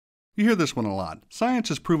You hear this one a lot. Science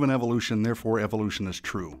has proven evolution, therefore evolution is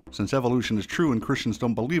true. Since evolution is true and Christians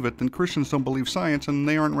don't believe it, then Christians don't believe science and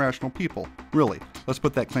they aren't rational people. Really, let's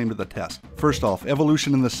put that claim to the test. First off,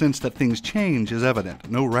 evolution in the sense that things change is evident.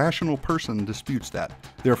 No rational person disputes that.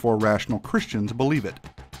 Therefore, rational Christians believe it.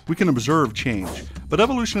 We can observe change, but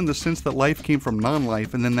evolution in the sense that life came from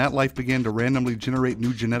non-life and then that life began to randomly generate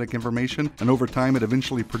new genetic information and over time it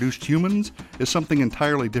eventually produced humans is something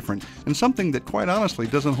entirely different and something that quite honestly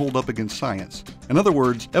doesn't hold up against science. In other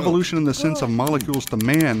words, evolution in the sense of molecules to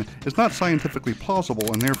man is not scientifically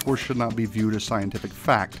plausible and therefore should not be viewed as scientific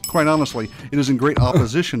fact. Quite honestly, it is in great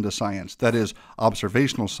opposition to science, that is,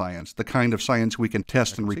 observational science, the kind of science we can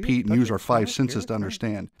test and repeat and use our five senses to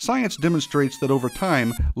understand. Science demonstrates that over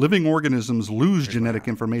time, living organisms lose genetic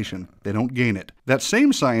information. They don't gain it. That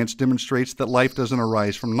same science demonstrates that life doesn't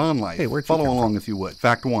arise from non-life. Follow along if you would.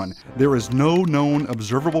 Fact 1. There is no known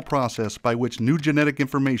observable process by which new genetic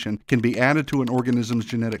information can be added to an organism's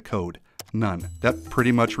genetic code. None. That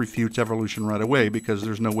pretty much refutes evolution right away because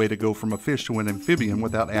there's no way to go from a fish to an amphibian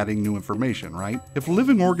without adding new information, right? If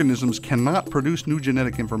living organisms cannot produce new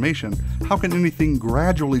genetic information, how can anything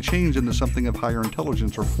gradually change into something of higher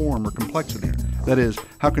intelligence or form or complexity? That is,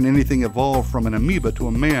 how can anything evolve from an amoeba to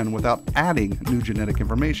a man without adding new genetic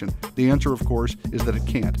information? The answer, of course, is that it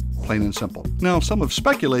can't. Plain and simple. Now, some have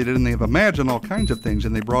speculated and they have imagined all kinds of things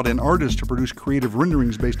and they brought in artists to produce creative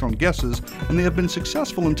renderings based on guesses, and they have been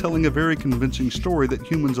successful in telling a very convincing story that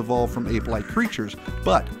humans evolved from ape-like creatures.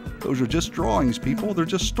 But those are just drawings, people. They're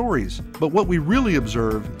just stories. But what we really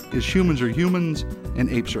observe is humans are humans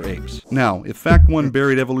and apes are apes. Now, if fact 1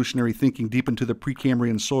 buried evolutionary thinking deep into the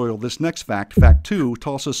Precambrian soil, this next fact, fact 2,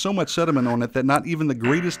 tosses so much sediment on it that not even the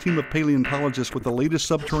greatest team of paleontologists with the latest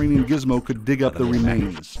subterranean gizmo could dig up the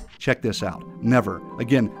remains. Check this out. Never,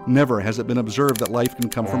 again, never has it been observed that life can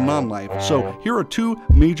come from non-life. So here are two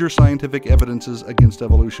major scientific evidences against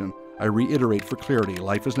evolution. I reiterate for clarity,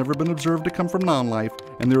 life has never been observed to come from non-life,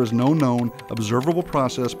 and there is no known, observable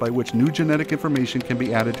process by which new genetic information can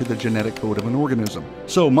be added to the genetic code of an organism.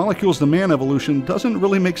 So molecules to man evolution doesn't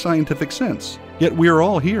really make scientific sense. Yet we are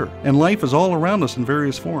all here, and life is all around us in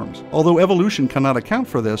various forms. Although evolution cannot account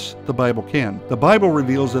for this, the Bible can. The Bible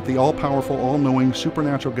reveals that the all-powerful, all-knowing,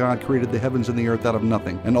 supernatural God created the heavens and the earth out of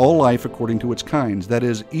nothing, and all life according to its kinds, that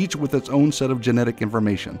is, each with its own set of genetic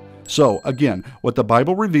information. So, again, what the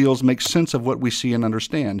Bible reveals makes sense of what we see and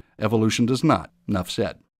understand. Evolution does not. Enough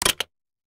said.